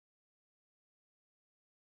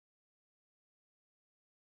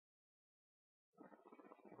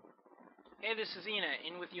Hey, this is Ina,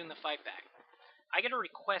 in with you in the fight back. I get a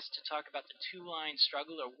request to talk about the two-line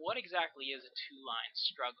struggle, or what exactly is a two-line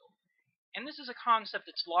struggle. And this is a concept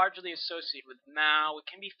that's largely associated with Mao. It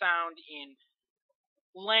can be found in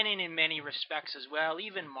Lenin in many respects as well,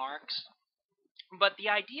 even Marx. But the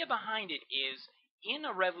idea behind it is in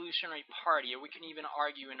a revolutionary party, or we can even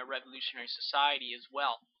argue in a revolutionary society as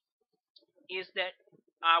well, is that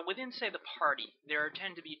within, say, the party, there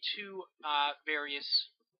tend to be two various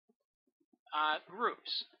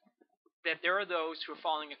groups. That there are those who are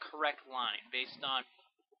following a correct line based on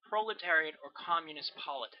proletariat or communist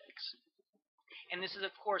politics. And this is,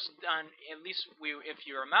 of course, done, at least if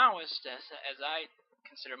you're a Maoist, as I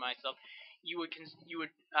consider myself, you would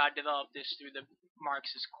develop this through the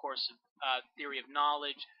Marxist course of theory of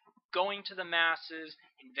knowledge, going to the masses,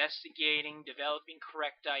 investigating, developing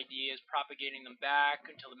correct ideas, propagating them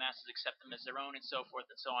back until the masses accept them as their own, and so forth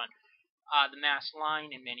and so on. The mass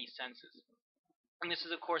line in many senses. And this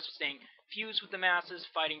is, of course, staying fused with the masses,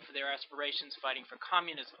 fighting for their aspirations, fighting for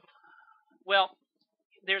communism. Well,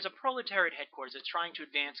 there's a proletariat headquarters that's trying to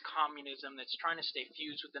advance communism, that's trying to stay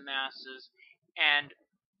fused with the masses, and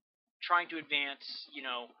trying to advance,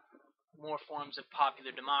 more forms of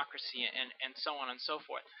popular democracy and so on and so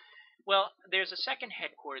forth. Well, there's a second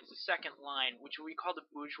headquarters, the second line, which we call the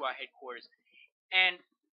bourgeois headquarters. And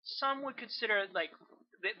some would consider like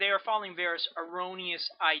they are following various erroneous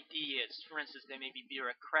ideas. For instance, they may be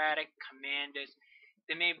bureaucratic, commandist.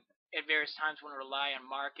 They may at various times want to rely on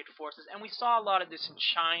market forces, and we saw a lot of this in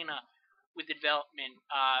China with the development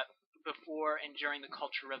before and during the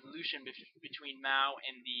Cultural Revolution between Mao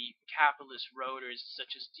and the capitalist roaders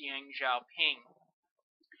such as Deng Xiaoping,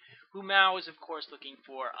 who Mao is of course looking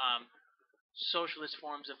for socialist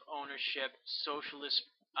forms of ownership, socialist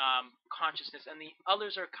consciousness, and the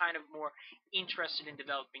others are kind of more interested in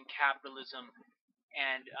developing capitalism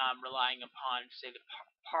and relying upon, say, the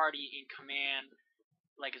party in command,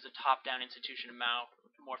 like as a top-down institution of Mao,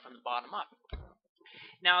 more from the bottom up.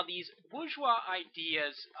 Now, these bourgeois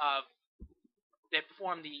ideas that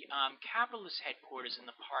form the capitalist headquarters in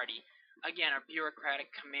the party, again, are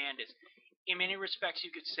bureaucratic commandist. In many respects,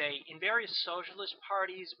 you could say, in various socialist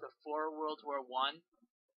parties before World War I,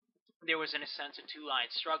 there was, in a sense, a two-line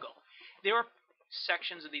struggle. There were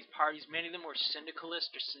sections of these parties, many of them were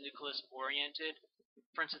syndicalist or syndicalist-oriented.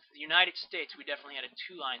 For instance, in the United States, we definitely had a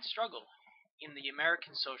two-line struggle in the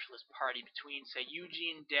American Socialist Party between, say,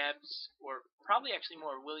 Eugene Debs, or probably actually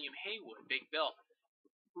more William Haywood, Big Bill,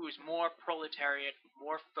 who was more proletariat,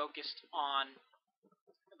 more focused on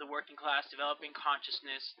the working class, developing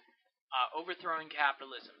consciousness, overthrowing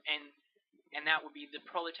capitalism, and that would be the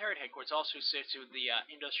proletariat headquarters, also associated with the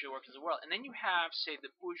industrial workers of the world. And then you have, say,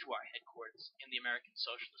 the bourgeois headquarters in the American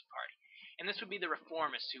Socialist Party. And this would be the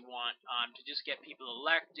reformists who want to just get people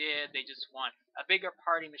elected. They just want a bigger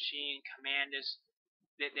party machine, commandists.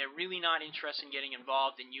 They're really not interested in getting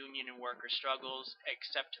involved in union and worker struggles,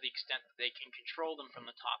 except to the extent that they can control them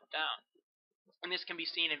from the top down. And this can be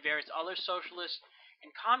seen in various other socialist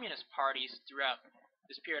and communist parties throughout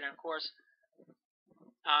this period. And of course,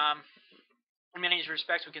 in many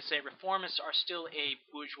respects, we can say reformists are still a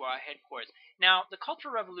bourgeois headquarters. Now, the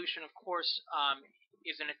Cultural Revolution, of course,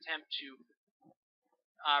 is an attempt to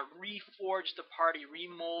reforge the party,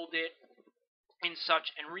 remold it in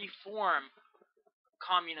such, and reform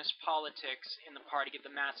communist politics in the party, get the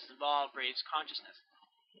masses involved, raise consciousness.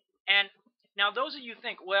 And now, those of you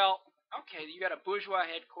think, well, okay, you got a bourgeois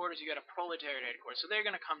headquarters, you got a proletariat headquarters, so they're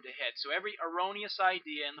going to come to head. So every erroneous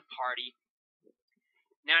idea in the party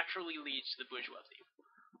naturally leads to the bourgeoisie.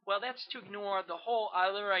 Well, that's to ignore the whole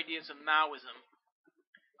other ideas of Maoism,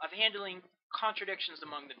 of handling contradictions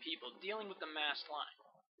among the people, dealing with the mass line.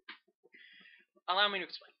 Allow me to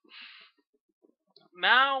explain.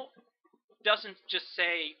 Mao doesn't just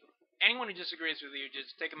say, anyone who disagrees with you,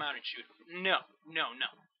 just take them out and shoot them. No, no, no.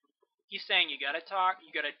 He's saying you gotta talk,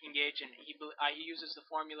 you gotta engage, and he uses the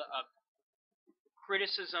formula of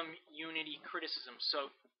criticism, unity, criticism.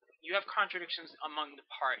 So you have contradictions among the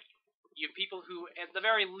party. You have people who, at the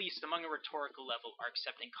very least, among a rhetorical level, are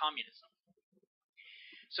accepting communism.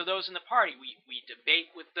 So those in the party, we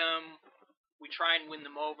debate with them, we try and win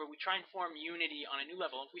them over, we try and form unity on a new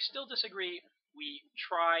level. If we still disagree, we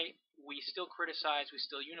still criticize, we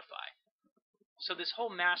still unify. So this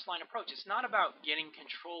whole mass line approach, it's not about getting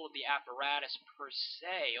control of the apparatus per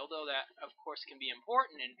se, although that, of course, can be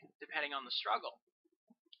important and depending on the struggle.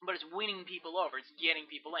 But it's winning people over, it's getting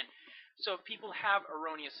people in. So if people have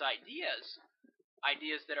erroneous ideas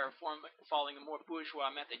that are following a more bourgeois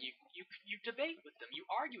method, you debate with them, you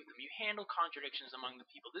argue with them, you handle contradictions among the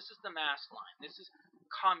people. This is the mass line. This is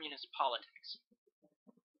communist politics.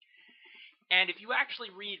 And if you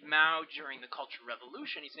actually read Mao during the Cultural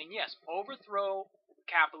Revolution, he's saying, yes, overthrow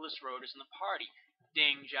capitalist rulers in the party,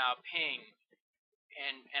 Deng Xiaoping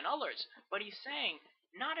and others. But he's saying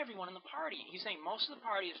not everyone in the party. He's saying most of the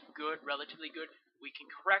party is good, relatively good. We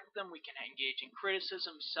can correct them. We can engage in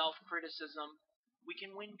criticism, self-criticism. We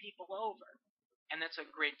can win people over. And that's a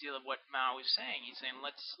great deal of what Mao is saying. He's saying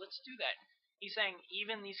let's do that. He's saying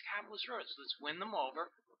even these capitalist rulers, let's win them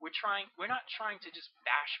over. We're not trying to just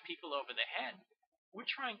bash people over the head. We're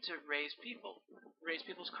trying to raise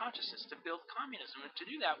people's consciousness, to build communism. And to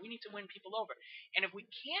do that, we need to win people over. And if we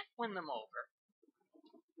can't win them over,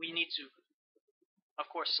 we need to, of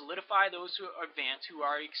course, solidify those who advance, who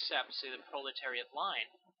already accept, say, the proletariat line.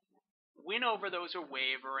 Win over those who are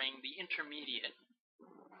wavering, the intermediate,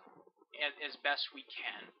 as best we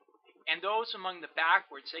can. And those among the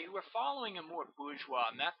backward, say, who are following a more bourgeois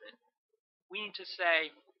method, we need to say,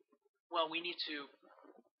 well, we need to,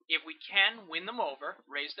 if we can, win them over,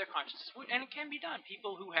 raise their consciousness, and it can be done.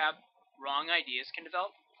 People who have wrong ideas can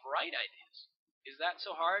develop right ideas. Is that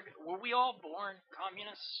so hard? Were we all born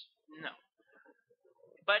communists? No.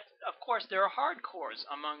 But, of course, there are hardcores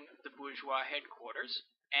among the bourgeois headquarters,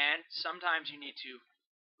 and sometimes you need to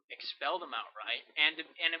expel them outright, and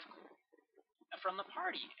if, from the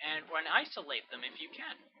party, and isolate them if you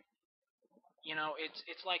can. You know,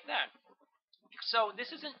 it's like that. So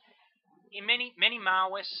this isn't, in many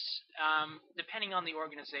Maoists, depending on the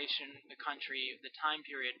organization, the country, the time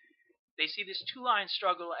period, they see this two-line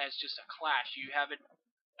struggle as just a clash. You have a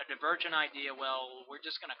divergent idea, well, we're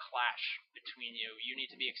just going to clash between you. You need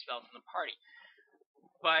to be expelled from the party.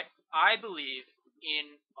 But I believe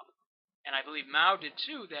and I believe Mao did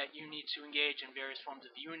too, that you need to engage in various forms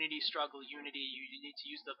of unity, struggle, unity. You need to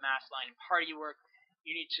use the mass line in party work.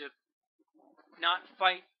 You need to not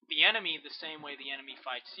fight the enemy the same way the enemy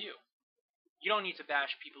fights you. You don't need to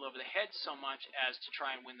bash people over the head so much as to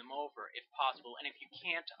try and win them over, if possible. And if you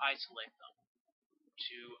can't, isolate them,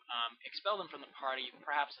 to expel them from the party,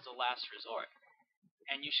 perhaps as a last resort.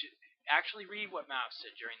 And you should actually read what Mao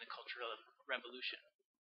said during the Cultural Revolution.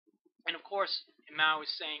 And of course, Mao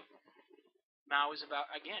is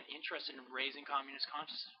about, again, interested in raising communist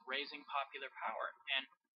consciousness, raising popular power. And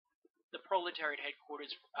the proletariat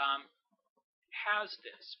headquarters has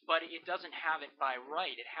this, but it doesn't have it by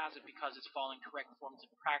right. It has it because it's following correct forms of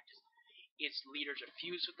practice. Its leaders are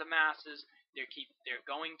fused with the masses. They're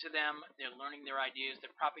going to them. They're learning their ideas.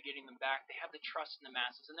 They're propagating them back. They have the trust in the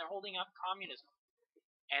masses, and they're holding up communism.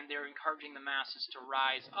 And they're encouraging the masses to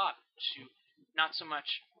rise up, to not so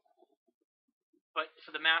much, but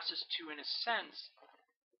for the masses to, in a sense,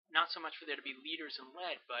 not so much for there to be leaders and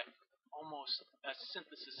led, but almost a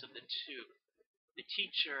synthesis of the two. The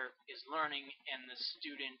teacher is learning, and the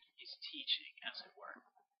student is teaching, as it were.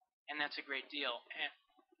 And that's a great deal.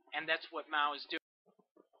 And that's what Mao is doing.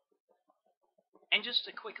 And just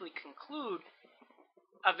to quickly conclude,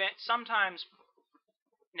 sometimes,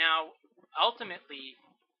 now, ultimately,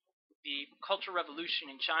 the Cultural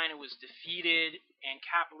Revolution in China was defeated, and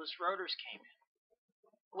capitalist rulers came in.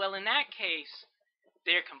 Well, in that case,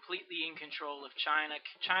 they're completely in control of China.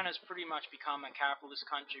 China's pretty much become a capitalist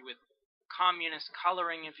country with communist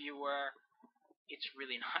coloring, if you were. It's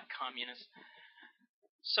really not communist.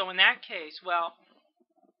 So in that case, well,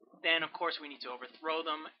 then of course we need to overthrow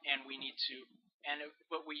them, and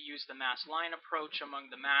but we use the mass line approach among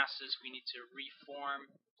the masses. We need to reform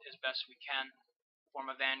as best we can, form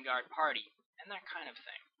a vanguard party, and that kind of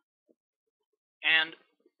thing. And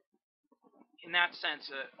in that sense,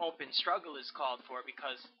 an open struggle is called for,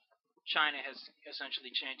 because China has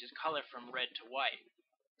essentially changed its color from red to white.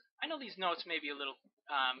 I know these notes may be a little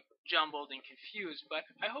jumbled and confused, but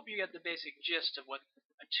I hope you get the basic gist of what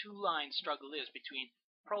a two-line struggle is between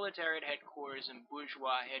proletariat headquarters and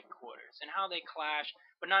bourgeois headquarters, and how they clash,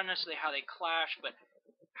 but not necessarily how they clash, but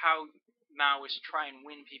how Maoists try and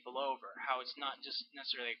win people over, how it's not just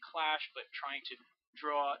necessarily a clash, but trying to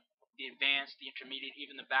draw the advanced, the intermediate,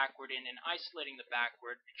 even the backward in, and isolating the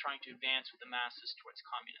backward, and trying to advance with the masses towards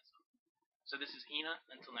communism. So this is Ina.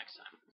 Until next time.